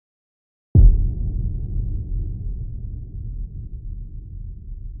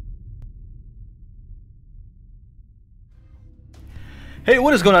Hey,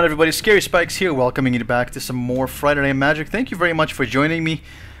 what is going on, everybody? Scary Spikes here, welcoming you back to some more Friday Night Magic. Thank you very much for joining me.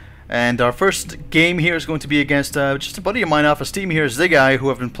 And our first game here is going to be against just a buddy of mine off of Steam here, Ziggy,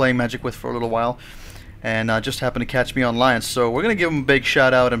 who I've been playing Magic with for a little while. And just happened to catch me online. So we're going to give him a big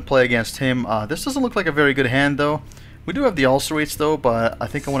shout out and play against him. This doesn't look like a very good hand, though. We do have the Ulcerates, though, but I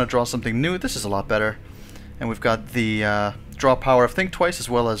think I want to draw something new. This is a lot better. And we've got the draw power of Think Twice as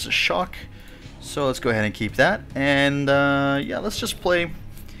well as Shock. So let's go ahead and keep that, and yeah, let's play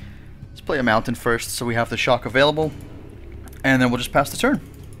a mountain first, so we have the shock available, and then we'll just pass the turn.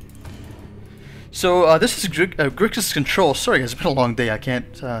 So this is Grixis Control. Sorry guys, it's been a long day, I can't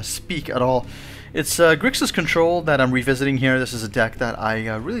speak at all. It's Grixis Control that I'm revisiting here. This is a deck that I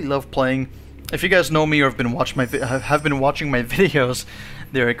really love playing. If you guys know me or have been watching my videos,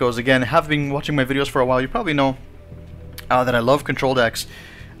 there it goes again, have been watching my videos for a while, you probably know that I love control decks.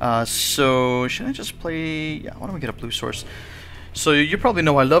 So should I just play? Yeah, why don't we get a blue source? So you probably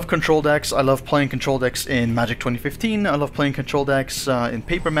know I love control decks. I love playing control decks in Magic 2015. I love playing control decks in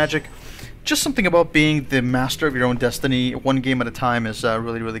Paper Magic. Just something about being the master of your own destiny, one game at a time, is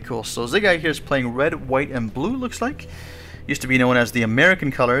really cool. So Ziggy here is playing red, white, and blue. Looks like used to be known as the American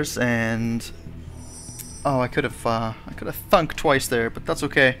colors, and oh, I could have thunk twice there, but that's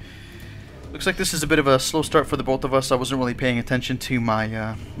okay. Looks like this is a bit of a slow start for the both of us. I wasn't really paying attention to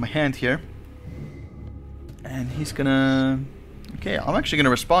my my hand here. And he's gonna... Okay, I'm actually gonna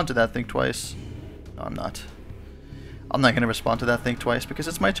respond to that Think Twice. No, I'm not. I'm not gonna respond to that Think Twice because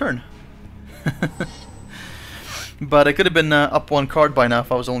it's my turn. But I could have been up one card by now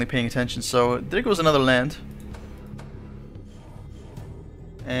if I was only paying attention. So there goes another land.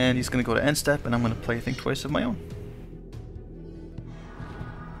 And he's gonna go to end step, and I'm gonna play Think Twice of my own.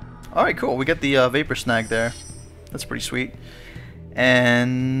 Alright, cool. We get the Vapor Snag there. That's pretty sweet.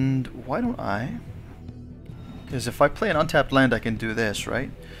 And why don't I? Because if I play an untapped land, I can do this, right?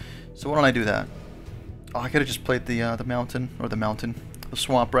 So why don't I do that? Oh, I could have just played the mountain, or the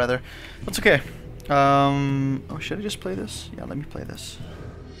swamp rather. That's okay. Oh, should I just play this? Yeah, let me play this.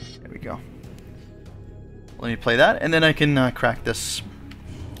 There we go. Let me play that, and then I can crack this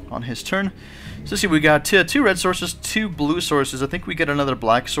on his turn. So see, we got two red sources, two blue sources. I think we get another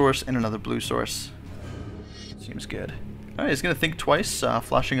black source and another blue source. Seems good. Alright, he's going to Think Twice,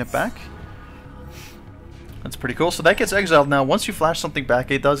 flashing it back. That's pretty cool. So that gets exiled now. Once you flash something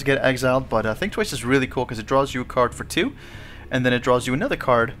back, it does get exiled, but Think Twice is really cool because it draws you a card for 2, and then it draws you another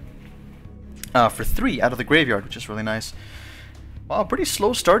card for 3 out of the graveyard, which is really nice. Wow, pretty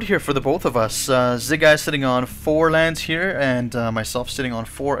slow start here for the both of us. Ziggy sitting on 4 lands here, and myself sitting on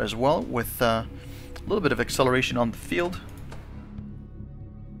 4 as well, with a little bit of acceleration on the field.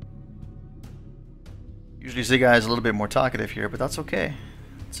 Usually Ziggy is a little bit more talkative here, but that's okay.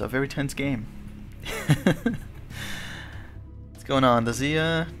 It's a very tense game. What's going on? Does he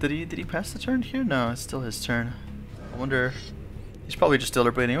did he pass the turn here? No, it's still his turn. I wonder. He's probably just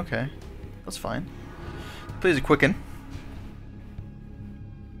deliberating. Okay, that's fine. Plays a Quicken.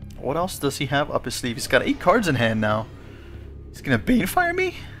 What else does he have up his sleeve? He's got 8 cards in hand now. He's gonna Banefire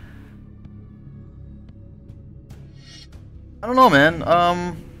me? I don't know, man.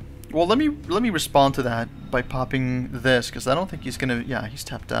 Well, let me respond to that by popping this, because I don't think he's gonna... Yeah, he's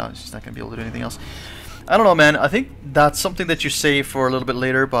tapped out. He's not gonna be able to do anything else. I don't know, man. I think that's something that you save for a little bit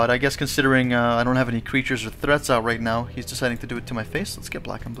later, but I guess considering I don't have any creatures or threats out right now, he's deciding to do it to my face. Let's get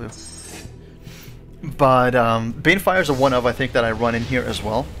black and blue. But Banefire is a one of, I think, that I run in here as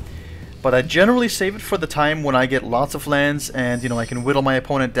well. But I generally save it for the time when I get lots of lands, and, you know, I can whittle my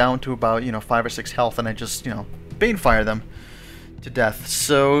opponent down to about, you know, 5 or 6 health, and I just, you know, Banefire them to death.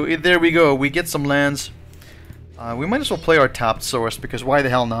 So there we go. We get some lands. We might as well play our tapped source, because why the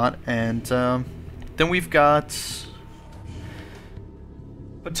hell not? And then we've got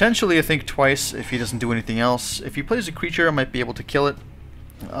potentially a Think Twice if he doesn't do anything else. If he plays a creature, I might be able to kill it.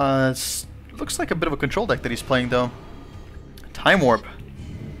 Looks like a bit of a control deck that he's playing, though. Time Warp.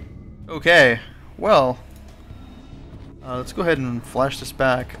 Okay, well, let's go ahead and flash this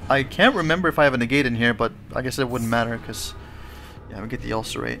back. I can't remember if I have a negate in here, but I guess it wouldn't matter because, yeah, we get the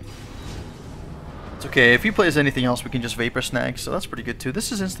Ulcerate. It's okay, if he plays anything else, we can just Vapor Snag, so that's pretty good too.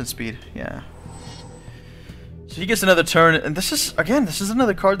 This is instant speed, yeah. So he gets another turn, and this is, again, this is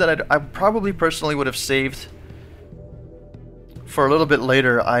another card that I probably personally would have saved for a little bit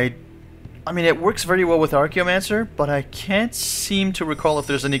later. I mean, it works very well with Archaeomancer, but I can't seem to recall if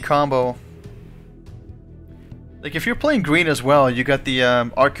there's any combo. Like, if you're playing green as well, you got the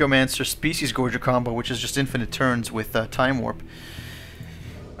Archaeomancer Species Gorger combo, which is just infinite turns with Time Warp.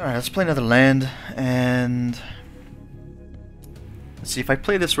 Alright, let's play another land, and... Let's see, if I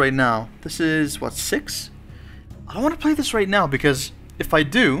play this right now, this is, what, 6? I don't want to play this right now, because if I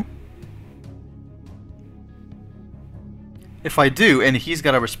do, and he's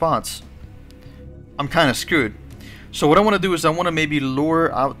got a response, I'm kind of screwed. So what I want to do is I want to maybe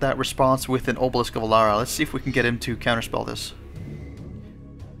lure out that response with an Obelisk of Alara. Let's see if we can get him to counterspell this.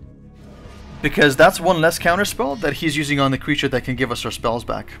 Because that's one less counterspell that he's using on the creature that can give us our spells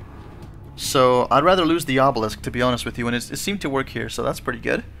back. So I'd rather lose the Obelisk, to be honest with you, and it seemed to work here, so that's pretty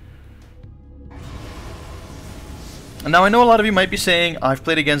good. And now I know a lot of you might be saying, I've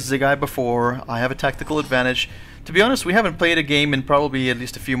played against the guy before, I have a tactical advantage. To be honest, we haven't played a game in probably at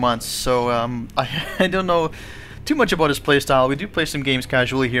least a few months, so I don't know too much about his playstyle. We do play some games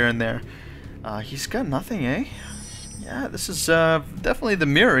casually here and there. He's got nothing, eh? Yeah, this is definitely the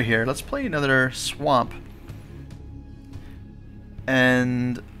mirror here. Let's play another swamp.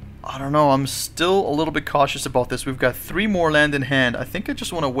 And I don't know, I'm still a little bit cautious about this. We've got 3 more land in hand. I think I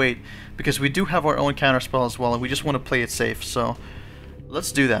just want to wait because we do have our own counterspell as well, and we just want to play it safe. So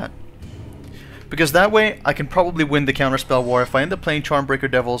let's do that. Because that way I can probably win the counterspell war. If I end up playing Charmbreaker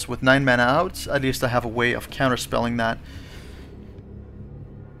Devils with 9 mana out, at least I have a way of counterspelling that.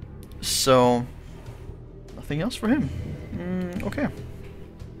 So nothing else for him. Okay.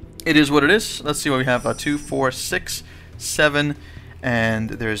 It is what it is. Let's see what we have. 2, 4, 6, 7, and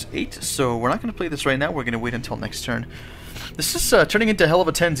there's 8. So we're not going to play this right now. We're going to wait until next turn. This is turning into a hell of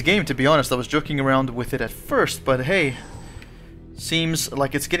a tense game, to be honest. I was joking around with it at first, but hey, seems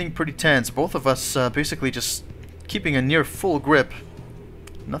like it's getting pretty tense. Both of us basically just keeping a near full grip.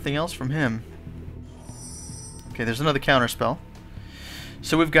 Nothing else from him. Okay, there's another counterspell.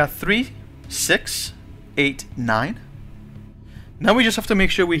 So we've got 3, 6, 8, 9. Now we just have to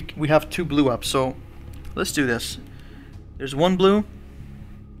make sure we have 2 blue up. So let's do this. There's 1 blue.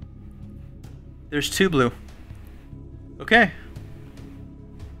 There's 2 blue. Okay.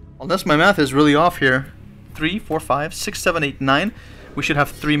 Unless my math is really off here. 3, 4, 5, 6, 7, 8, 9. We should have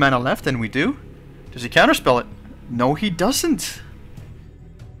 3 mana left, and we do. Does he counterspell it? No, he doesn't.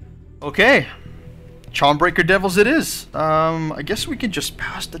 Okay. Charmbreaker Devils it is. I guess we can just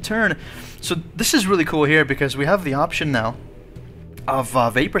pass the turn. So this is really cool here because we have the option now of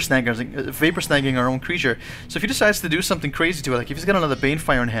vapor snagging our own creature. So if he decides to do something crazy to it, like if he's got another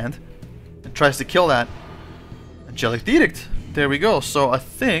Banefire in hand and tries to kill that, Angelic Edict. There we go. So I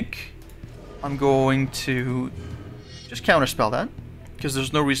think I'm going to just counterspell that because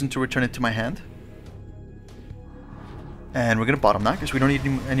there's no reason to return it to my hand. And we're going to bottom that because we don't need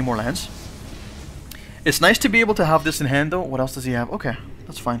any more lands. It's nice to be able to have this in hand though. What else does he have? Okay,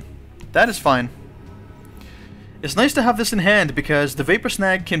 that's fine. That is fine. It's nice to have this in hand because the Vapor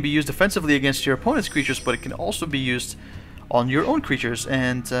Snag can be used defensively against your opponent's creatures, but it can also be used on your own creatures.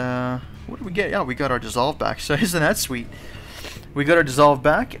 And what did we get? Yeah, we got our Dissolve back. So isn't that sweet? We got our Dissolve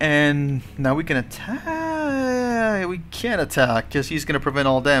back, and now we can attack. We can't attack because he's going to prevent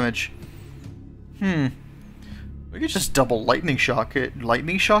all damage. We could just double Lightning Shock it.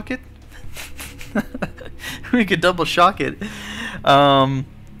 Lightning Shock it? We could double shock it.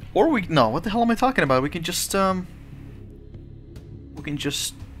 Or we... No, what the hell am I talking about? We can just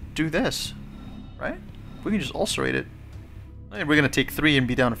do this. Right? We can just ulcerate it. We're going to take 3 and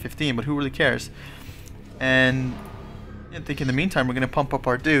be down to 15, but who really cares? And I think in the meantime we're going to pump up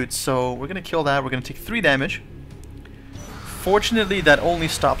our dudes. So we're going to kill that. We're going to take 3 damage. Fortunately, that only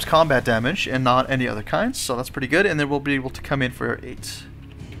stops combat damage and not any other kinds, so that's pretty good. And then we'll be able to come in for 8.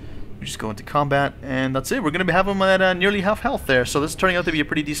 We just go into combat, and that's it. We're going to have him at nearly half health there, so this is turning out to be a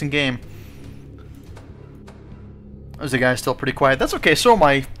pretty decent game. There's the guy still pretty quiet. That's okay, so am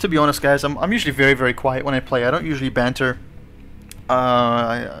I, to be honest, guys. I'm usually very, very quiet when I play. I don't usually banter.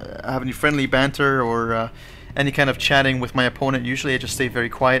 I have any friendly banter or any kind of chatting with my opponent. Usually I just stay very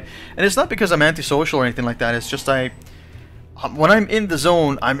quiet. And it's not because I'm antisocial or anything like that. It's just when I'm in the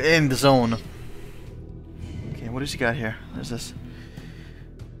zone, I'm in the zone. Okay, what does he got here? There's this.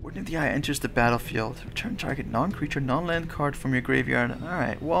 When the eye enters the battlefield, return target non-creature, non-land card from your graveyard.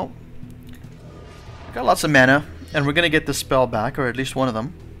 Alright, well, we got lots of mana, and we're going to get the spell back, or at least one of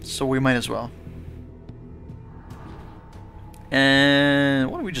them, so we might as well. And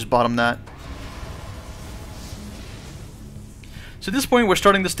why don't we just bottom that? So at this point, we're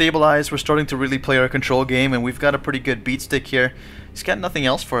starting to stabilize, we're starting to really play our control game, and we've got a pretty good beat stick here. He's got nothing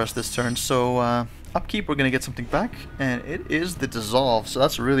else for us this turn, so upkeep, we're going to get something back, and it is the Dissolve, so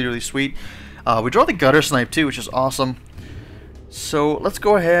that's really, really sweet. We draw the Gutter Snipe too, which is awesome. So let's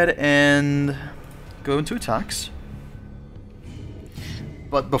go ahead and go into attacks.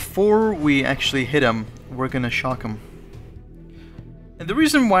 But before we actually hit him, we're going to shock him. And the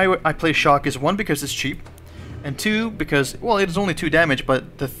reason why I play shock is 1, because it's cheap, and 2, because, well, it is only 2 damage,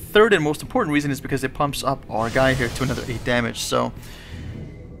 but the third and most important reason is because it pumps up our guy here to another 8 damage. So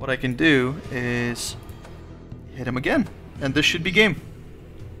what I can do is hit him again, and this should be game.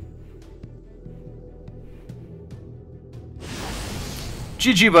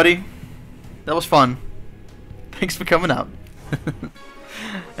 GG, buddy. That was fun. Thanks for coming out.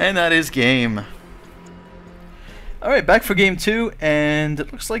 And that is game. Alright, back for game 2, and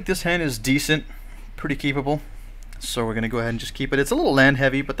it looks like this hand is decent. Pretty keepable. So we're going to go ahead and just keep it. It's a little land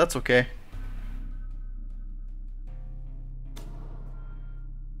heavy, but that's okay.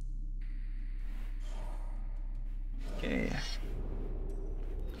 Okay.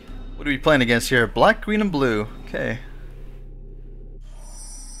 What are we playing against here? Black, green, and blue. Okay.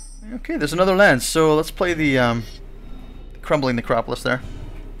 Okay, there's another land. So let's play the Crumbling Necropolis there.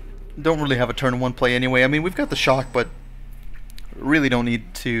 Don't really have a turn 1 play anyway. I mean, we've got the shock, but really don't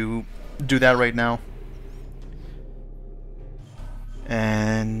need to do that right now.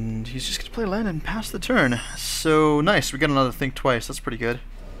 And he's just gonna play land and pass the turn. So nice, we got another Think Twice. That's pretty good.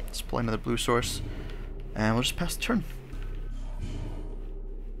 Let's play another blue source, and we'll just pass the turn.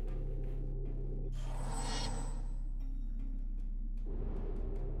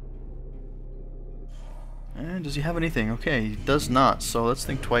 And does he have anything? Okay, he does not, so let's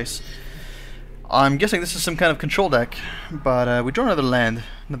think twice. I'm guessing this is some kind of control deck, but we draw another land,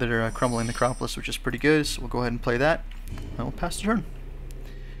 another Crumbling Necropolis, which is pretty good, so we'll go ahead and play that, and we'll pass the turn.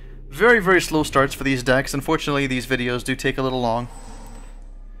 Very, very slow starts for these decks. Unfortunately, these videos do take a little long,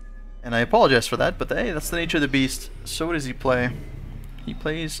 and I apologize for that, but hey, that's the nature of the beast. So what does he play? He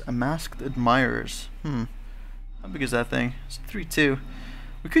plays a Masked Admirers. How big is that thing? It's 3/2.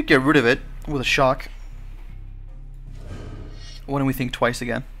 We could get rid of it with a shock. Why don't we think twice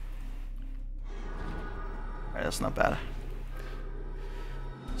again? Alright, that's not bad.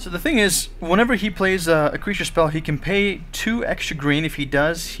 So the thing is, whenever he plays a creature spell, he can pay 2 extra green. If he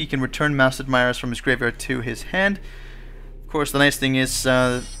does, he can return Masked Admirers from his graveyard to his hand. Of course, the nice thing is,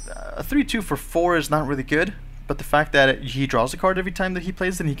 a 3/2 for 4 is not really good, but the fact that he draws a card every time that he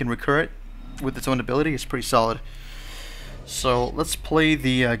plays it, and he can recur it with its own ability is pretty solid. So let's play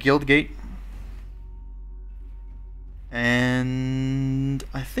the Guildgate. And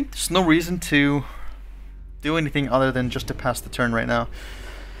I think there's no reason to do anything other than just to pass the turn right now.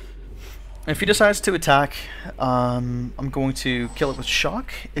 If he decides to attack, I'm going to kill it with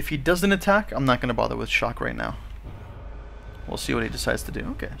shock. If he doesn't attack, I'm not going to bother with shock right now. We'll see what he decides to do.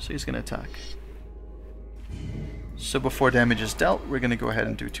 Okay, so he's going to attack. So before damage is dealt, we're going to go ahead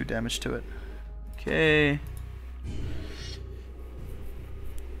and do 2 damage to it. Okay.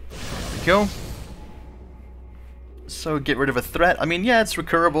 There we go. So get rid of a threat. I mean, yeah, it's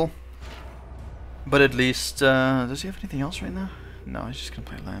recurable, but at least does he have anything else right now? No, he's just gonna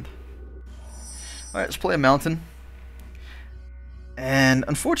play land. All right, let's play a mountain. And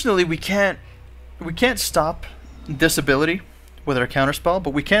unfortunately, we can't stop this ability with our counterspell,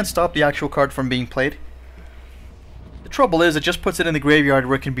 but we can stop the actual card from being played. The trouble is, it just puts it in the graveyard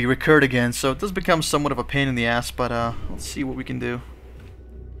where it can be recurred again, so it does become somewhat of a pain in the ass. But let's see what we can do.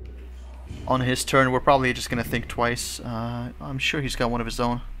 On his turn, we're probably just going to think twice. I'm sure he's got one of his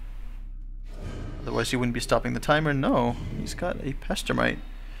own. Otherwise, he wouldn't be stopping the timer. No, he's got a Pestermite.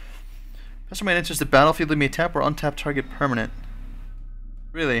 Pestermite enters the battlefield. It may tap or untap target permanent.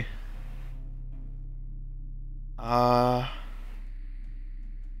 Really? Do I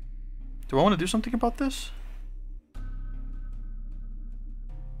want to do something about this?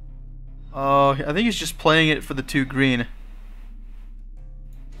 Oh, I think he's just playing it for the 2 green.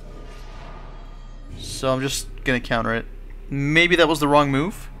 So I'm just gonna counter it. Maybe that was the wrong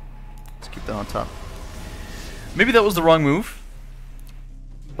move. Let's keep that on top. Maybe that was the wrong move.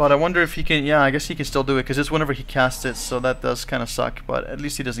 But I wonder if he can... Yeah, I guess he can still do it, because it's whenever he casts it, so that does kind of suck. But at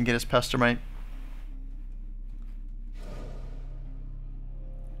least he doesn't get his Pestermite.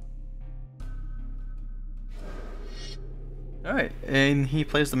 Alright, and he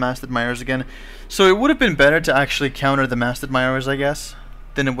plays the Masked Admirers again. So it would have been better to actually counter the Masked Admirers, I guess,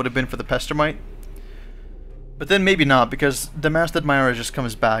 than it would have been for the Pestermite. But then maybe not, because the Masked Admirer just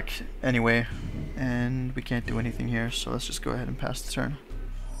comes back anyway, and we can't do anything here, so let's just go ahead and pass the turn.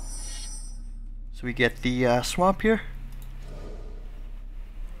 So we get the swamp here.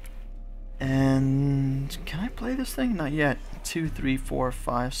 And can I play this thing? Not yet. 2, 3, 4,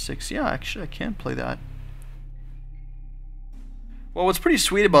 5, 6. Yeah, actually I can play that. Well, what's pretty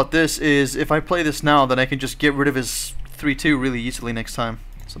sweet about this is if I play this now, then I can just get rid of his 3/2 really easily next time.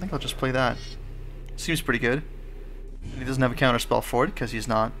 So I think I'll just play that. Seems pretty good. And he doesn't have a counter spell for it because he's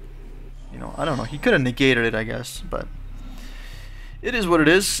not, you know, I don't know. He could have negated it, I guess, but it is what it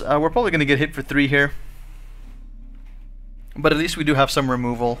is. We're probably going to get hit for 3 here. But at least we do have some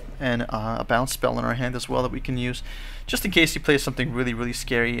removal and a bounce spell in our hand as well that we can use, just in case he plays something really, really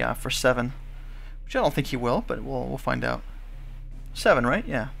scary for 7. Which I don't think he will, but we'll find out. 7, right?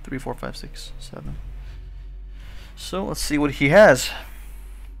 Yeah, 3, 4, 5, 6, 7. So let's see what he has.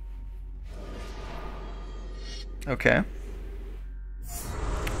 Okay.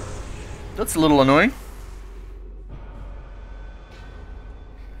 That's a little annoying.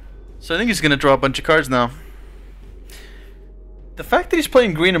 So I think he's going to draw a bunch of cards now. The fact that he's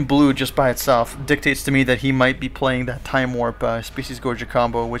playing green and blue just by itself dictates to me that he might be playing that Time Warp Species Gorger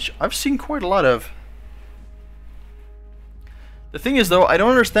combo, which I've seen quite a lot of. The thing is, though, I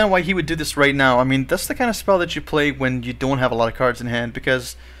don't understand why he would do this right now. I mean, that's the kind of spell that you play when you don't have a lot of cards in hand,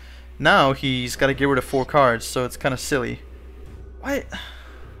 because now he's got to get rid of 4 cards, so it's kind of silly. Why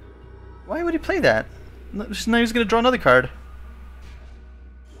would he play that? Now he's going to draw another card.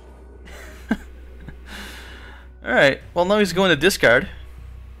 Alright, well now he's going to discard.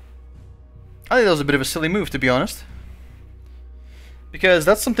 I think that was a bit of a silly move, to be honest. Because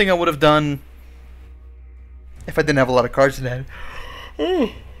that's something I would have done if I didn't have a lot of cards in hand.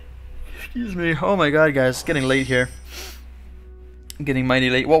 Oh, excuse me. Oh my god, guys, it's getting late here. I'm getting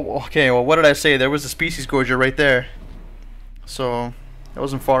mighty late. Well, okay, well what did I say? There was a Species Gorger right there. So, that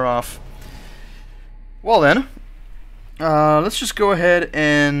wasn't far off. Well then, let's just go ahead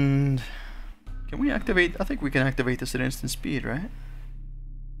and... Can we activate? I think we can activate this at instant speed, right?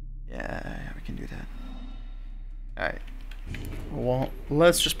 Yeah, we can do that. Alright. Well,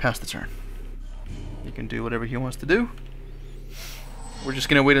 let's just pass the turn. He can do whatever he wants to do. We're just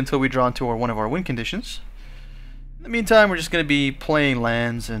going to wait until we draw into one of our win conditions. In the meantime, we're just going to be playing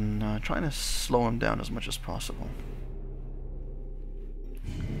lands and trying to slow him down as much as possible.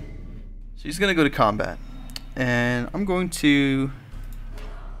 So he's going to go to combat. And I'm going to...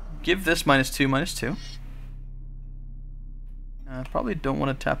 give this -2/-2. I probably don't want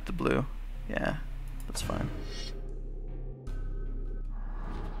to tap the blue. Yeah, that's fine.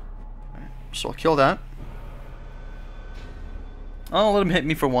 Alright, so I'll kill that. I'll let him hit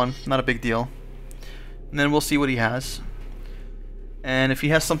me for 1. Not a big deal. And then we'll see what he has. And if he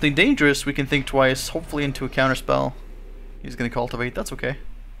has something dangerous, we can think twice, hopefully into a counterspell. He's going to cultivate. That's okay.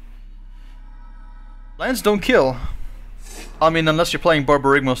 Lands don't kill. I mean, unless you're playing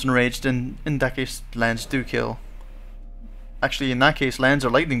Barbarignos Enraged, and in that case, lands do kill. Actually, in that case, lands are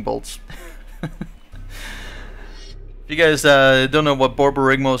lightning bolts. If you guys don't know what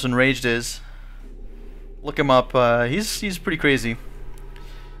Barbarignos Enraged is, look him up. He's pretty crazy.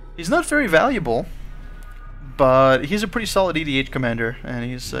 He's not very valuable, but he's a pretty solid EDH commander, and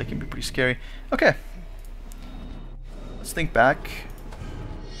he's can be pretty scary. Okay, let's think back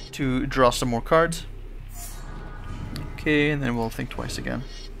to draw some more cards. Okay, and then we'll think twice again.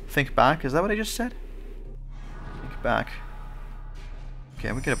 Think back, is that what I just said? Think back.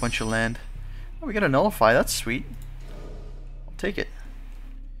 Okay, we get a bunch of land. Oh, we got a nullify, that's sweet. I'll take it.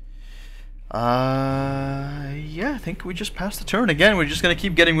 Yeah, I think we just passed the turn again. We're just gonna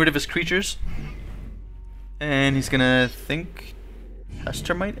keep getting rid of his creatures. And he's gonna think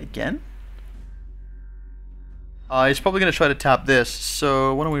Pestermite again? He's probably gonna try to tap this,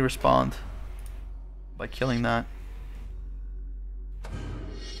 so why don't we respond by killing that?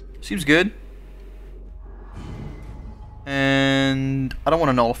 Seems good. And I don't want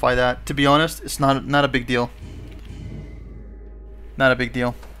to nullify that. To be honest, it's not a big deal. Not a big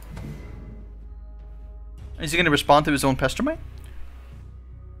deal. Is he going to respond to his own Pestermite?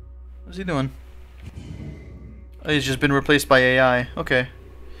 What's he doing? Oh, he's just been replaced by AI. Okay.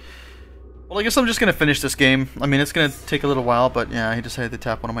 Well, I guess I'm just going to finish this game. I mean, it's going to take a little while, but yeah, he decided to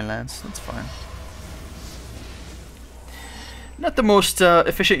tap one of my lands. That's fine. Not the most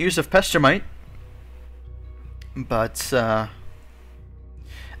efficient use of Pestermite, but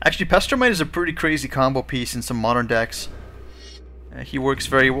actually Pestermite is a pretty crazy combo piece in some modern decks. He works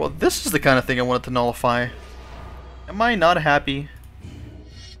very well. This is the kind of thing I wanted to nullify. Am I not happy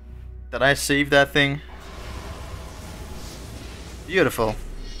that I saved that thing? Beautiful.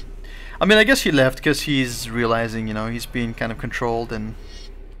 I mean, I guess he left because he's realizing, you know, he's being kind of controlled and...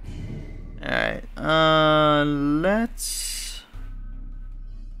 Alright, let's...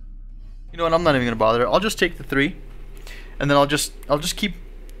 You know what, I'm not even gonna bother. I'll just take the 3. And then I'll just keep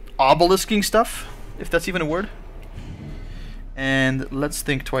obelisking stuff, if that's even a word. And let's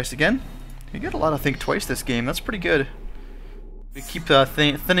think twice again. We get a lot of think twice this game, that's pretty good. We keep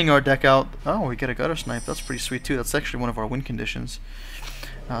thinning our deck out. Oh, we get a gutter snipe, that's pretty sweet too. That's actually one of our win conditions.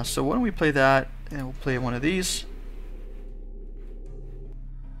 So why don't we play that, and we'll play one of these.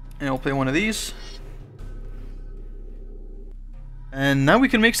 And we'll play one of these. And now we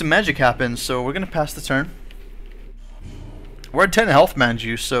can make some magic happen, so we're gonna pass the turn. We're at 10 health, mind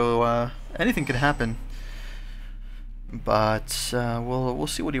you, so anything could happen. But we'll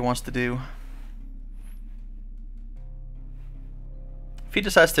see what he wants to do. If he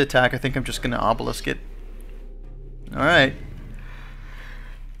decides to attack, I think I'm just gonna obelisk it. Alright.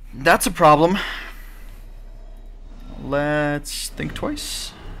 That's a problem. Let's think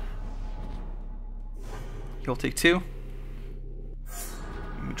twice. He'll take 2.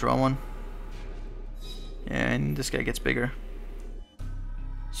 Let me draw 1. And this guy gets bigger.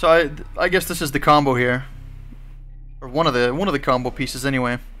 So I guess this is the combo here. Or one of the combo pieces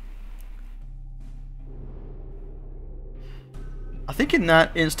anyway. I think in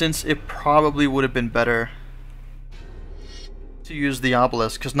that instance it probably would have been better to use the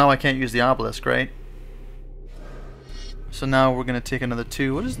obelisk, because now I can't use the obelisk, right? So now we're gonna take another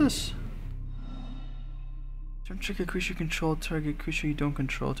 2. What is this? Turn trigger creature control target creature you don't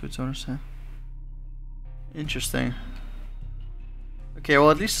control to its owner's hand. Interesting. Okay,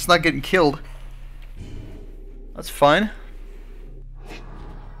 well at least it's not getting killed. That's fine.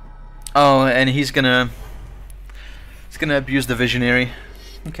 Oh, and he's gonna abuse the visionary.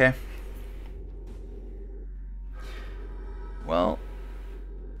 Okay. Well,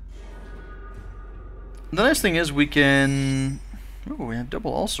 the nice thing is we can... Oh, we have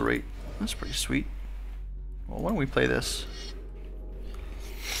double ulcerate. That's pretty sweet. Well, why don't we play this?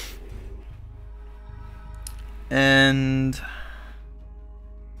 And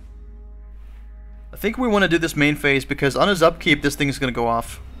I think we want to do this main phase because on his upkeep this thing is going to go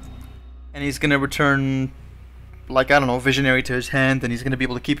off. And he's going to return, like, I don't know, visionary to his hand, and he's going to be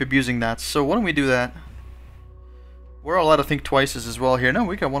able to keep abusing that. So why don't we do that? We're allowed to think twices as well here. No,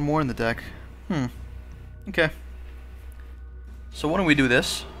 we got one more in the deck. Okay. So why don't we do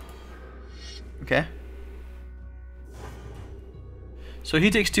this? Okay. So he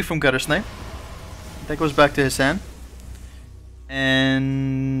takes 2 from Gutter Snipe. That goes back to his hand.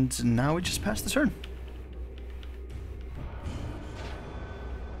 And now we just pass the turn.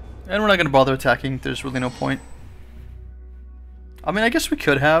 And we're not going to bother attacking. There's really no point. I mean, I guess we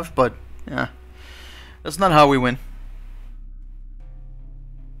could have, but yeah. That's not how we win.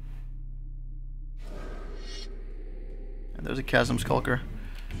 And there's a Chasm Skulker.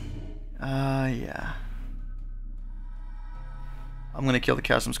 Yeah. I'm going to kill the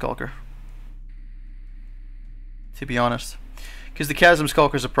Chasm Skulker. To be honest. Because the Chasm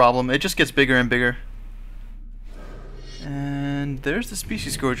Skulker is a problem. It just gets bigger and bigger. And there's the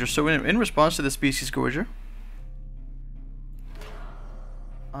Species Gorger. So in response to the Species Gorger,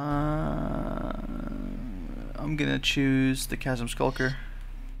 I'm gonna choose the Chasm Skulker.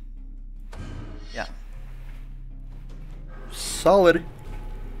 Yeah. Solid.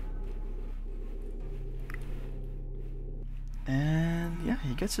 And yeah,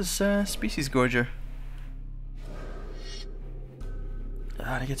 he gets his Species Gorger.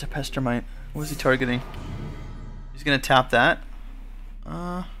 He gets a Pestermite. What is he targeting? He's gonna tap that.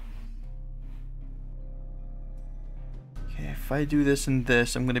 Okay, if I do this and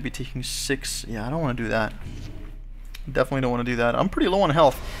this, I'm gonna be taking 6. Yeah, I don't want to do that. Definitely don't want to do that. I'm pretty low on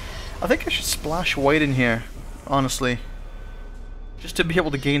health. I think I should splash white in here, honestly. Just to be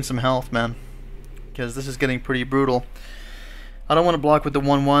able to gain some health, man. Because this is getting pretty brutal. I don't want to block with the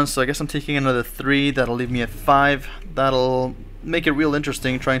 1/1, so I guess I'm taking another 3. That'll leave me at 5. That'll make it real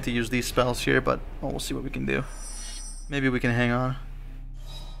interesting trying to use these spells here, but we'll see what we can do. Maybe we can hang on.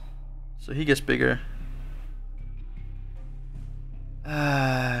 So he gets bigger.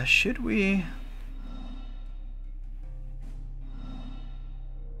 Should we?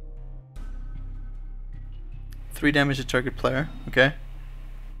 Three damage to target player. Okay.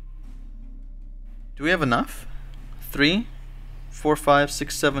 Do we have enough? 3, 4, 5,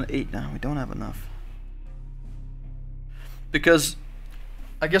 6, 7, 8. No, we don't have enough. Because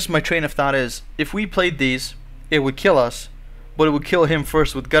I guess my train of thought is if we played these, it would kill us, but it would kill him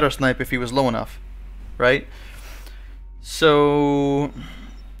first with Gutter Snipe if he was low enough, right? So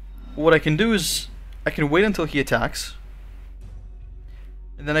what I can do is I can wait until he attacks,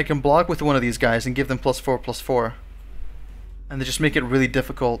 and then I can block with one of these guys and give them +4/+4, and then just make it really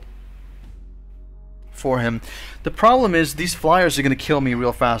difficult for him. The problem is these flyers are going to kill me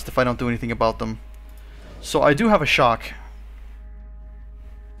real fast if I don't do anything about them. So I do have a shock.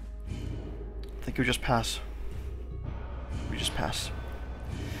 I think we just pass. We just pass.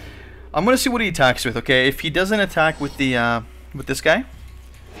 I'm gonna see what he attacks with. Okay, if he doesn't attack with the with this guy,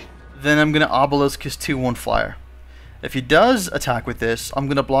 then I'm gonna obelisk his 2/1 flyer. If he does attack with this, I'm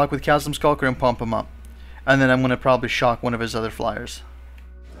gonna block with Chasm Skulker and pump him up, and then I'm gonna probably shock one of his other flyers.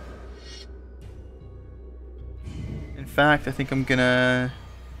 In fact, I think I'm gonna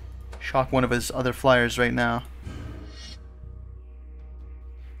shock one of his other flyers right now.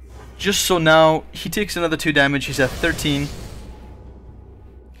 Just so now he takes another 2 damage, he's at 13.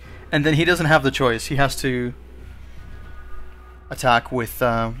 And then he doesn't have the choice. He has to attack with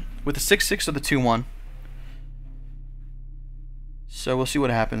the 6/6 or the 2/1. So we'll see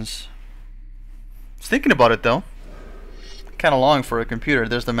what happens. I was thinking about it though. Kind of long for a computer.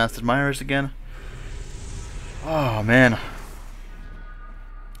 There's the Master Admirers again. Oh man.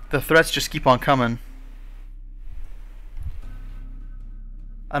 The threats just keep on coming.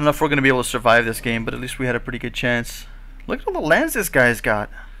 I don't know if we're going to be able to survive this game, but at least we had a pretty good chance. Look at all the lands this guy's got.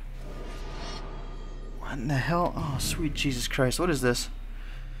 What in the hell? Oh, sweet Jesus Christ. What is this?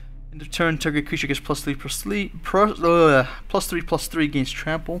 End of turn, target creature gets +3/+3 against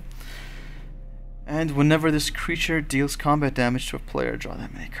trample. And whenever this creature deals combat damage to a player, draw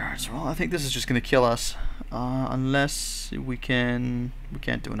that many cards. Well, I think this is just going to kill us. Unless we can't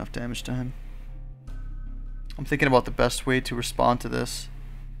do enough damage to him. I'm thinking about the best way to respond to this.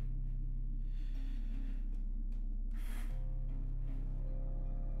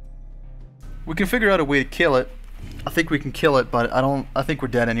 We can figure out a way to kill it. I think we can kill it, but I think we're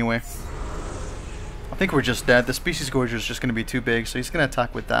dead anyway. I think we're just dead. The Species Gorger is just going to be too big, so he's going to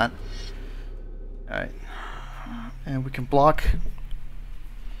attack with that. Alright. And we can block.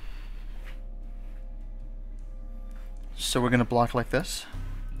 So we're going to block like this.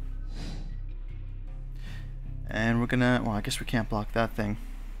 And we're going to... well, I guess we can't block that thing.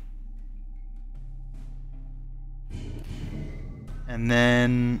 And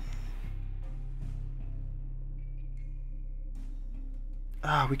then...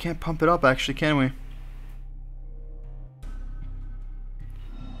 we can't pump it up actually, can we?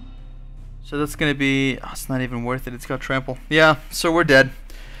 So that's gonna be... oh, it's not even worth it, it's got trample. Yeah, so we're dead.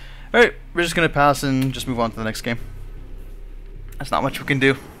 Alright, we're just gonna pass and just move on to the next game. There's not much we can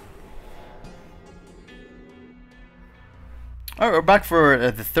do. Alright, we're back for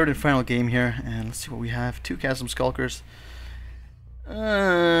the third and final game here, and let's see what we have. 2 Chasm Skulkers.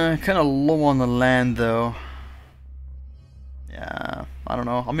 Kind of low on the land though. Yeah, I don't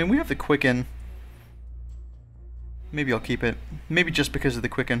know. I mean, we have the Quicken. Maybe I'll keep it. Maybe just because of the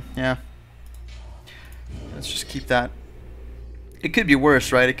Quicken. Yeah. Let's just keep that. It could be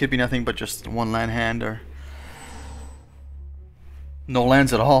worse, right? It could be nothing but just 1 land hand or no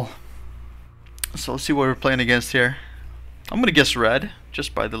lands at all. So let's see what we're playing against here. I'm going to guess red,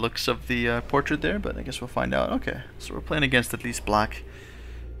 just by the looks of the portrait there, but I guess we'll find out. Okay, so we're playing against at least black.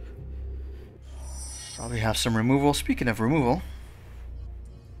 Probably have some removal. Speaking of removal,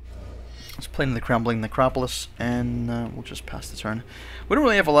 let's play in the Crumbling Necropolis, and we'll just pass the turn. We don't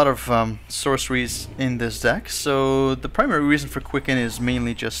really have a lot of sorceries in this deck, so the primary reason for Quicken is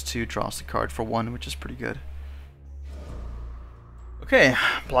mainly just to draw us a card for 1, which is pretty good. Okay,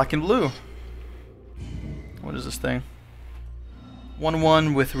 black and blue. What is this thing?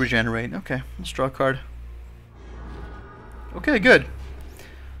 1/1 with Regenerate. Okay, let's draw a card. Okay, good.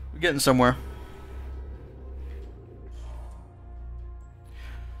 We're getting somewhere.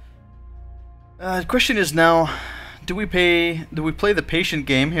 The question is now, do we play the patient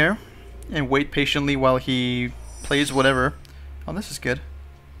game here and wait patiently while he plays whatever? Oh, this is good.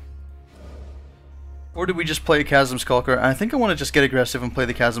 Or do we just play Chasm Skulker? I think I want to just get aggressive and play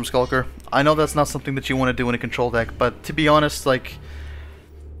the Chasm Skulker. I know that's not something that you want to do in a control deck, but to be honest, like,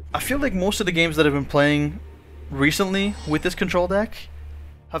 I feel like most of the games that I've been playing recently with this control deck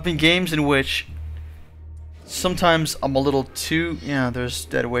have been games in which sometimes I'm a little too... yeah, there's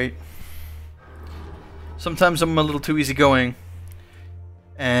dead weight. Sometimes I'm a little too easygoing,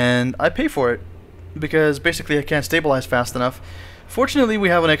 and I pay for it because basically I can't stabilize fast enough. Fortunately, we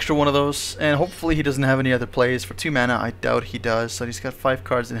have an extra one of those, and hopefully he doesn't have any other plays. For 2 mana, I doubt he does, so he's got 5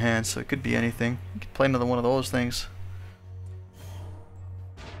 cards in hand, so it could be anything. He could play another one of those things.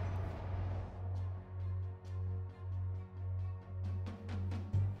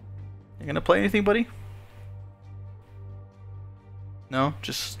 You gonna play anything, buddy? No?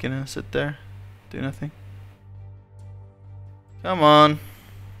 Just gonna sit there? Do nothing? Come on.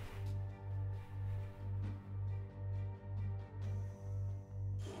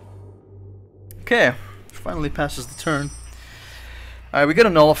 Okay, finally passes the turn. Alright, we got a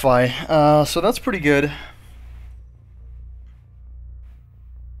Nullify, so that's pretty good.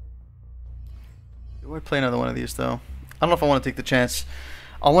 Do I play another one of these though? I don't know if I want to take the chance.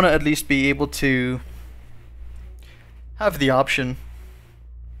 I want to at least be able to have the option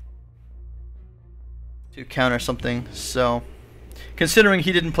to counter something, so considering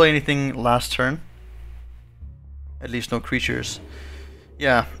he didn't play anything last turn, at least no creatures,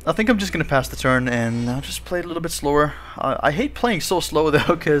 yeah, I think I'm just gonna pass the turn and I'll just play it a little bit slower. I hate playing so slow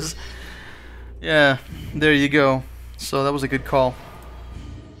though, because yeah, there you go. So that was a good call.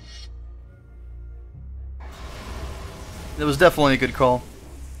 It was definitely a good call.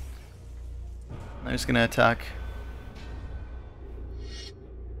 I'm just gonna attack.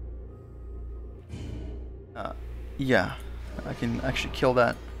 Yeah, I can actually kill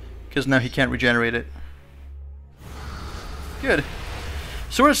that because now he can't regenerate it. Good.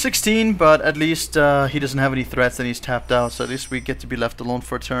 So we're at 16, but at least he doesn't have any threats and he's tapped out, so at least we get to be left alone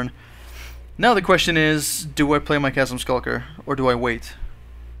for a turn. Now the question is, do I play my Chasm Skulker or do I wait?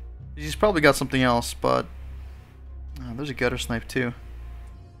 He's probably got something else, but there's a Gutter Snipe too.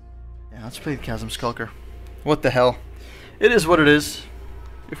 Yeah, let's play the Chasm Skulker. What the hell? It is what it is.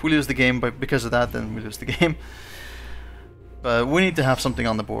 If we lose the game because of that, then we lose the game. But we need to have something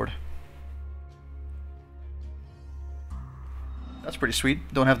on the board. That's pretty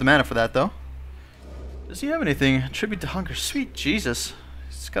sweet. Don't have the mana for that though. Does he have anything? Tribute to Hunger. Sweet Jesus.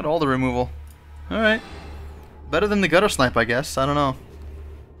 He's got all the removal. Alright. Better than the Gutter Snipe, I guess. I don't know.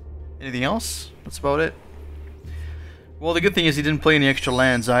 Anything else? That's about it. Well, the good thing is he didn't play any extra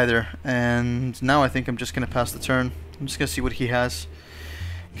lands either. And now I think I'm just going to pass the turn. I'm just going to see what he has.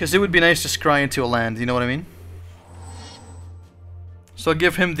 Because it would be nice to scry into a land, you know what I mean? So I'll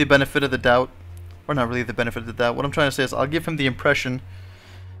give him the benefit of the doubt. Or not really the benefit of the doubt. What I'm trying to say is I'll give him the impression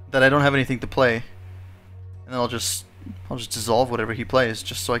that I don't have anything to play. And then I'll just dissolve whatever he plays,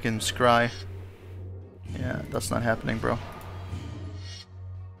 just so I can scry. Yeah, that's not happening, bro.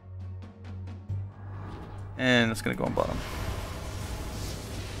 And it's gonna go on bottom.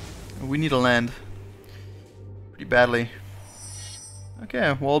 We need a land. Pretty badly.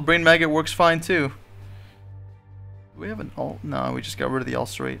 Okay, well, Brain Maggot works fine too. Do we have an alt? No, we just got rid of the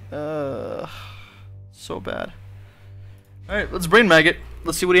ulcerate. So bad. Alright, let's Brain Maggot.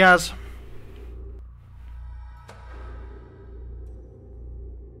 Let's see what he has.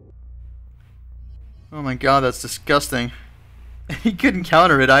 Oh my god, that's disgusting. He couldn't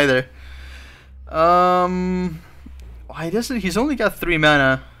counter it either. Why doesn't he's only got 3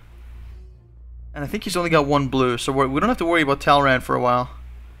 mana. And I think he's only got 1 blue, so we don't have to worry about Talrand for a while.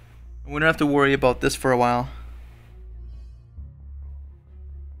 We don't have to worry about this for a while.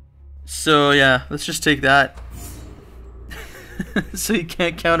 So yeah, let's just take that. So he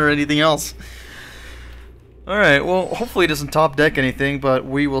can't counter anything else. Alright, well, hopefully he doesn't top deck anything, but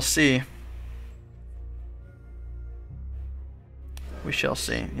we will see. We shall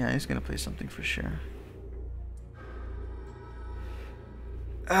see. Yeah, he's gonna play something for sure.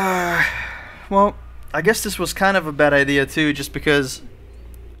 Well, I guess this was kind of a bad idea too, just because...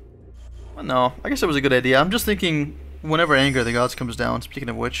 Well, no, I guess it was a good idea. I'm just thinking, whenever Anger of the Gods comes down, speaking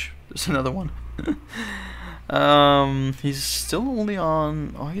of which, there's another one. He's still only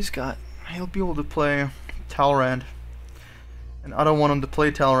on... Oh, he'll be able to play Talrand. And I don't want him to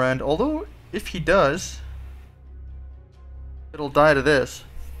play Talrand, although, if he does... It'll die to this,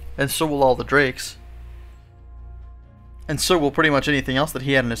 and so will all the Drakes. And so will pretty much anything else that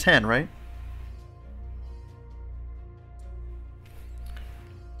he had in his hand, right?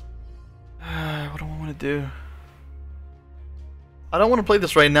 What do I want to do? I don't want to play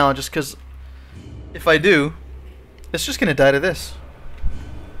this right now, just because if I do, it's just going to die to this.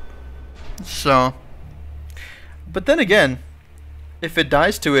 So, but then again, if it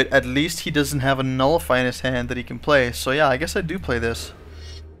dies to it, at least he doesn't have a Nullify in his hand that he can play. So yeah, I guess I do play this.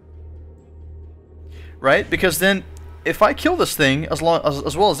 Right? Because then, if I kill this thing, as well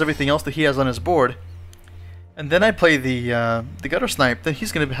as everything else that he has on his board, and then I play the Gutter Snipe, then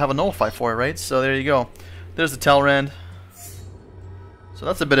he's going to have a Nullify for it, right? So there you go. There's the Talrand. So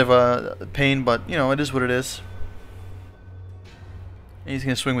that's a bit of a pain, but, you know, it is what it is. And he's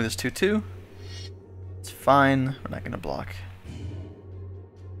going to swing with his 2/2. It's fine. We're not going to block.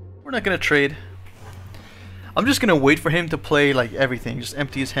 We're not going to trade. I'm just going to wait for him to play like everything. Just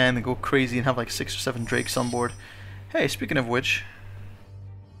empty his hand and go crazy and have like 6 or 7 Drakes on board. Hey, speaking of which,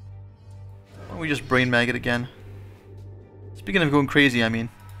 why don't we just Brain Maggot again? Speaking of going crazy, I mean.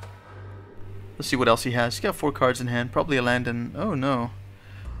 Let's see what else he has. He's got 4 cards in hand. Probably a land and... Oh no.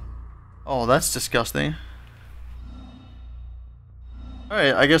 Oh, that's disgusting.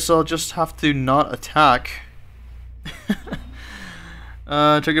 Alright, I guess I'll just have to not attack.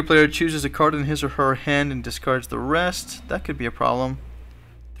 Trigger player chooses a card in his or her hand and discards the rest. That could be a problem.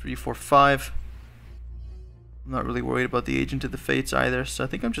 3, 4, 5. I'm not really worried about the Agent of the Fates either, so I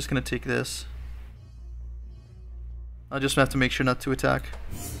think I'm just going to take this. I'll just have to make sure not to attack.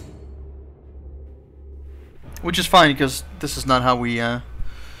 Which is fine, because this is not how we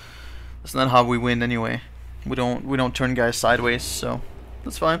win anyway. We don't turn guys sideways, so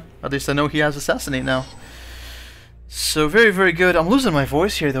that's fine. At least I know he has Assassinate now. So very, very good. I'm losing my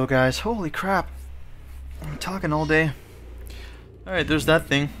voice here though, guys. Holy crap. I'm talking all day. Alright, there's that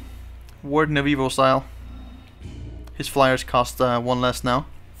thing. Warden of Evil style. His flyers cost 1 less now,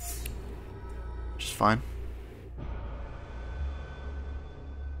 which is fine.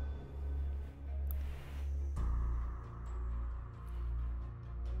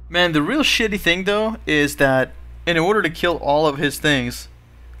 Man, the real shitty thing though is that in order to kill all of his things,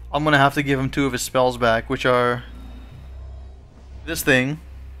 I'm gonna have to give him 2 of his spells back, which are this thing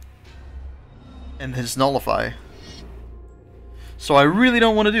and his Nullify. So I really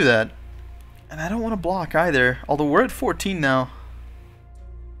don't want to do that. And I don't want to block either, although we're at 14 now.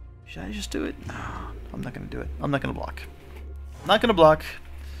 Should I just do it? No, I'm not gonna do it. I'm not gonna block. Not gonna block.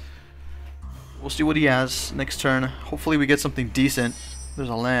 We'll see what he has next turn. Hopefully we get something decent. There's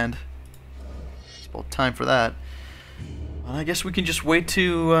a land. It's about time for that. Well, I guess we can just wait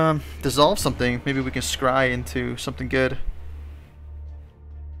to dissolve something. Maybe we can scry into something good.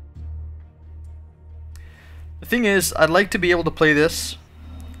 The thing is, I'd like to be able to play this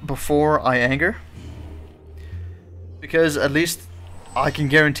before I anger, because at least I can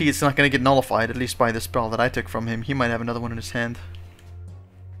guarantee it's not going to get nullified, at least by the spell that I took from him. He might have another one in his hand.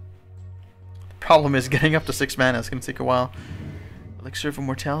 The problem is getting up to 6 mana is going to take a while. Elixir of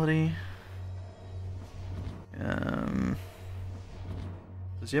Immortality. Does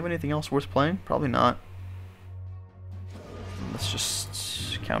he have anything else worth playing? Probably not. Let's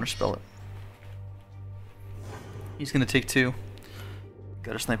just counterspell it. He's gonna take 2.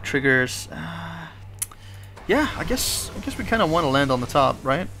 Gotta snipe triggers. Yeah, I guess we kind of want to land on the top,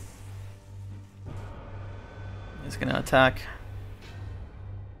 right? He's gonna attack.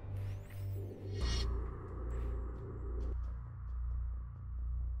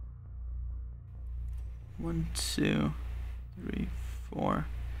 One, 2, 3, 4,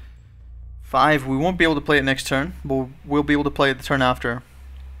 5. We won't be able to play it next turn, but we'll be able to play it the turn after.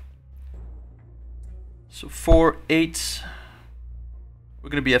 So 4, 8. We're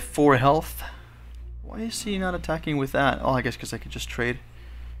going to be at 4 health. Why is he not attacking with that? Oh, I guess because I could just trade.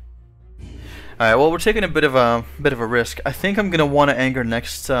 Alright, well, we're taking a bit of a risk. I think I'm going to want to anger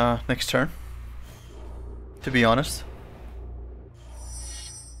next turn, to be honest.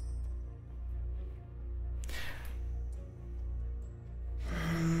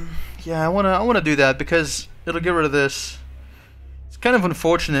 Yeah, I wanna do that because it'll get rid of this. It's kind of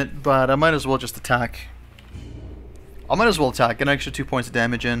unfortunate, but I might as well just attack. I might as well attack, get an extra 2 points of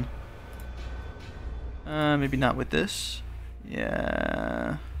damage in. Maybe not with this.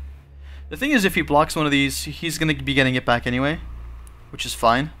 Yeah. The thing is, if he blocks one of these, he's gonna be getting it back anyway, which is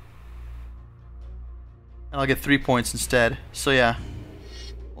fine. And I'll get 3 points instead. So yeah,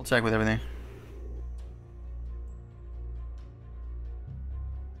 we'll attack with everything.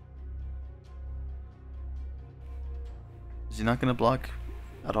 Is he not gonna block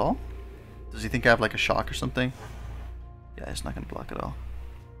at all? Does he think I have like a shock or something? Yeah, he's not gonna block at all.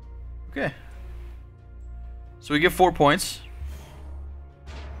 Okay. So we get 4 points.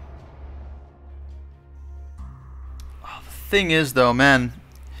 Oh, the thing is though, man,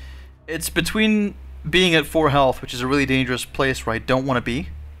 it's between being at 4 health, which is a really dangerous place where I don't want to be,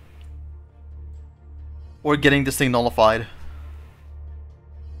 or getting this thing nullified,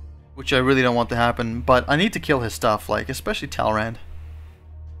 which I really don't want to happen, but I need to kill his stuff, like, especially Talrand.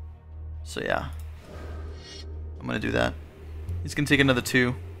 So yeah, I'm gonna do that. He's gonna take another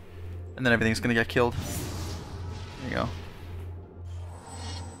 2, and then everything's gonna get killed. There you go.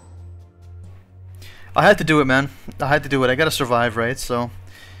 I had to do it, man. I had to do it. I gotta survive, right? So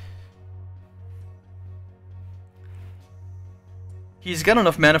he's got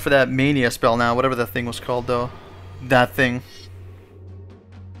enough mana for that Mania spell now, whatever that thing was called, though. That thing.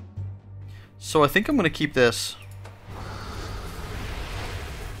 So I think I'm gonna keep this.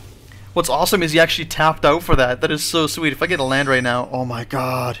 What's awesome is he actually tapped out for that. That is so sweet. If I get a land right now, oh my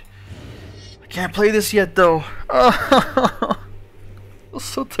god. I can't play this yet though. Oh, it's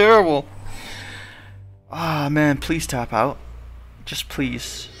so terrible. Ah man, please tap out. Just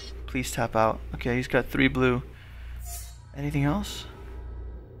please. Please tap out. Okay, he's got 3 blue. Anything else?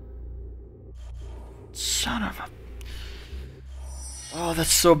 Son of a... Oh,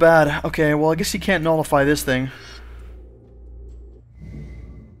 that's so bad. Okay, well I guess he can't nullify this thing.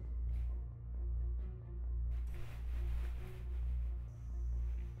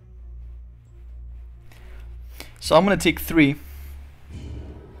 So I'm going to take 3.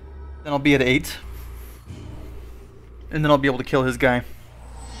 Then I'll be at 8. And then I'll be able to kill his guy.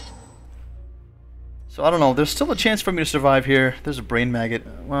 So I don't know. There's still a chance for me to survive here. There's a brain maggot.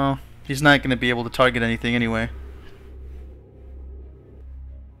 Well, he's not going to be able to target anything anyway.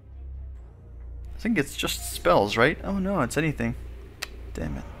 I think it's just spells, right? Oh no, it's anything.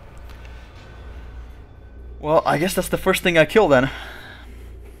 Damn it. Well, I guess that's the first thing I kill then.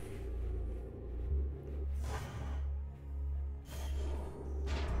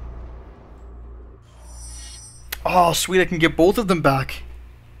 Oh, sweet, I can get both of them back.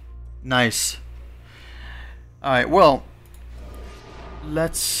 Nice. Alright, well,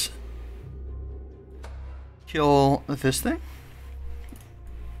 let's kill this thing.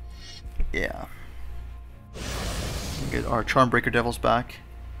 Yeah. Get our Charmbreaker Devils back.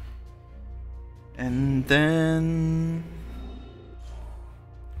 And then...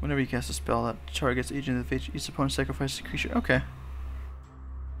 whenever you cast a spell that targets agent of the fate, each opponent sacrifices a creature. Okay.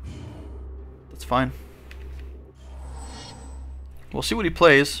 That's fine. We'll see what he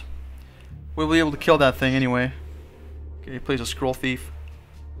plays. We'll be able to kill that thing anyway. Okay, he plays a Scroll Thief.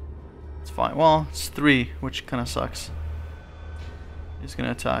 It's fine. Well, it's 3, which kind of sucks. He's going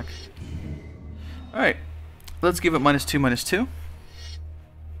to attack. Alright. Let's give it -2, -2.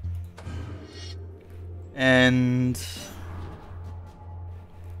 And...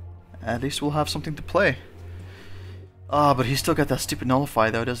 at least we'll have something to play. Ah, but he's still got that stupid Nullify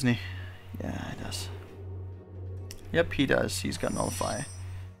though, doesn't he? Yeah, he does. Yep, he does. He's got Nullify.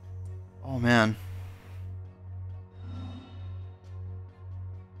 Oh, man.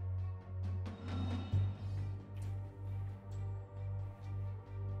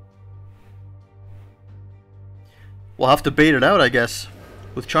 We'll have to bait it out, I guess,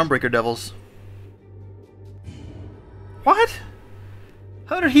 with Charmbreaker Devils. What?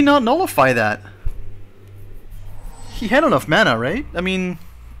 How did he not nullify that? He had enough mana, right? I mean,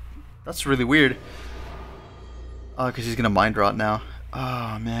 that's really weird. Oh, because he's going to Mind Rot now.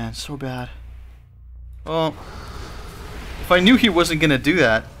 Oh, man, so bad. Well, if I knew he wasn't going to do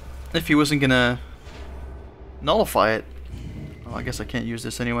that, if he wasn't going to nullify it, oh, I guess I can't use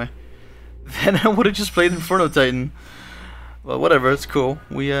this anyway, then I would have just played Inferno Titan. Well, whatever, it's cool.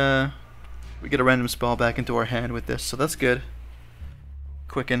 We get a random spell back into our hand with this, so that's good.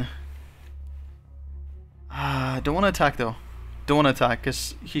 Quicken. Don't want to attack though. Don't want to attack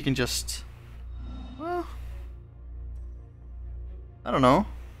because he can just... well, I don't know.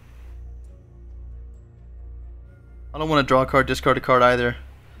 I don't want to draw a card, discard a card either.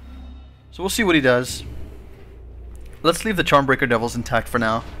 So we'll see what he does. Let's leave the Charmbreaker Devils intact for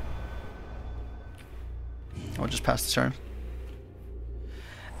now. I'll just pass the turn.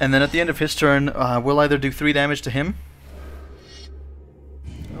 And then at the end of his turn, we'll either do 3 damage to him.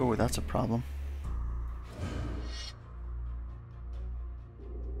 Oh, that's a problem.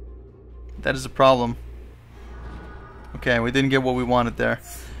 That is a problem. Okay, we didn't get what we wanted there.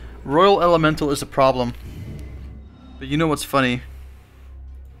 Royal Elemental is a problem. But you know what's funny?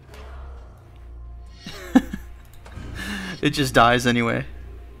 It just dies anyway.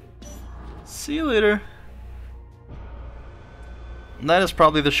 See you later. And that is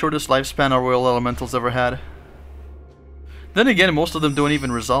probably the shortest lifespan our Royal Elemental's ever had. Then again, most of them don't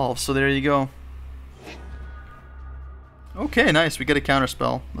even resolve, so there you go. Okay, nice. We get a counter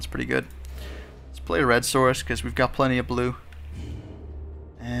spell. That's pretty good. Let's play a red source because we've got plenty of blue.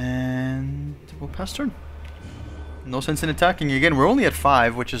 And we'll pass turn. No sense in attacking again. We're only at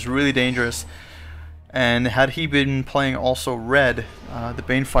 5, which is really dangerous. And had he been playing also red, the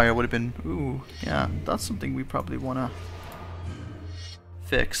Banefire would have been... ooh, yeah, that's something we probably want to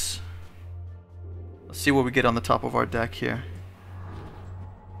fix. Let's see what we get on the top of our deck here.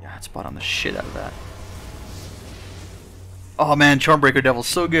 Yeah, it's spot on the shit out of that. Oh man, Charmbreaker Devil's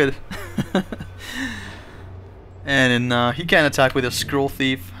so good. And he can't attack with a Scroll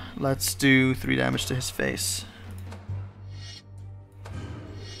Thief. Let's do 3 damage to his face.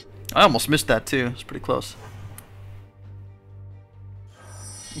 I almost missed that too. It's pretty close.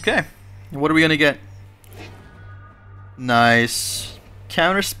 Okay, what are we gonna get? Nice.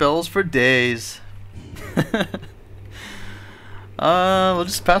 Counter spells for days. We'll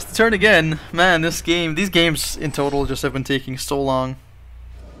just pass the turn again. Man, these games in total just have been taking so long.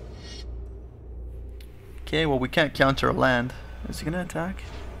 Okay, well we can't counter a land. Is he gonna attack?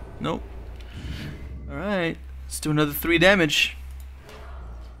 Nope. Alright, let's do another 3 damage.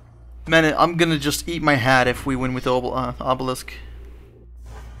 Man, I'm gonna just eat my hat if we win with Obelisk.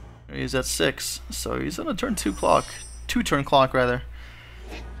 He's at 6, so he's on a turn 2 clock. 2 turn clock rather.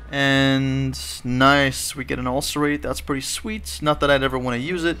 And nice, we get an Ulcerate. That's pretty sweet. Not that I'd ever want to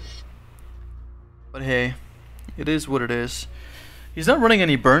use it, but hey, it is what it is. He's not running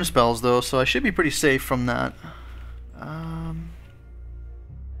any burn spells though, so I should be pretty safe from that.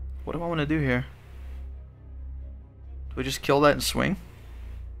 What do I want to do here? Do I just kill that and swing?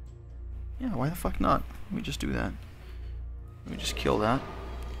 Yeah, why the fuck not? Let me just do that. Let me just kill that.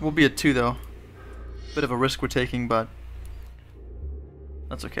 We'll be at 2 though. Bit of a risk we're taking, but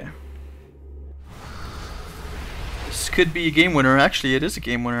that's okay. This could be a game winner. Actually, it is a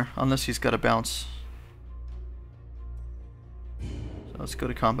game winner, unless he's got a bounce. So let's go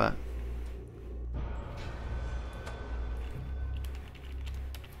to combat.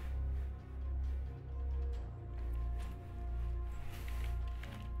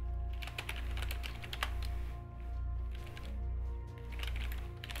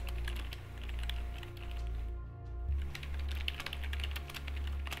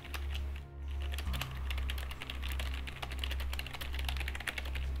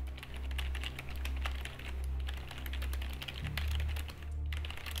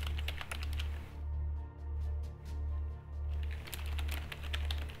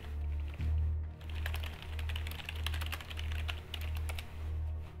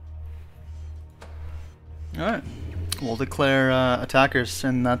 Alright. We'll declare attackers,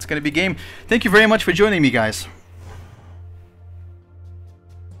 and that's going to be game. Thank you very much for joining me, guys.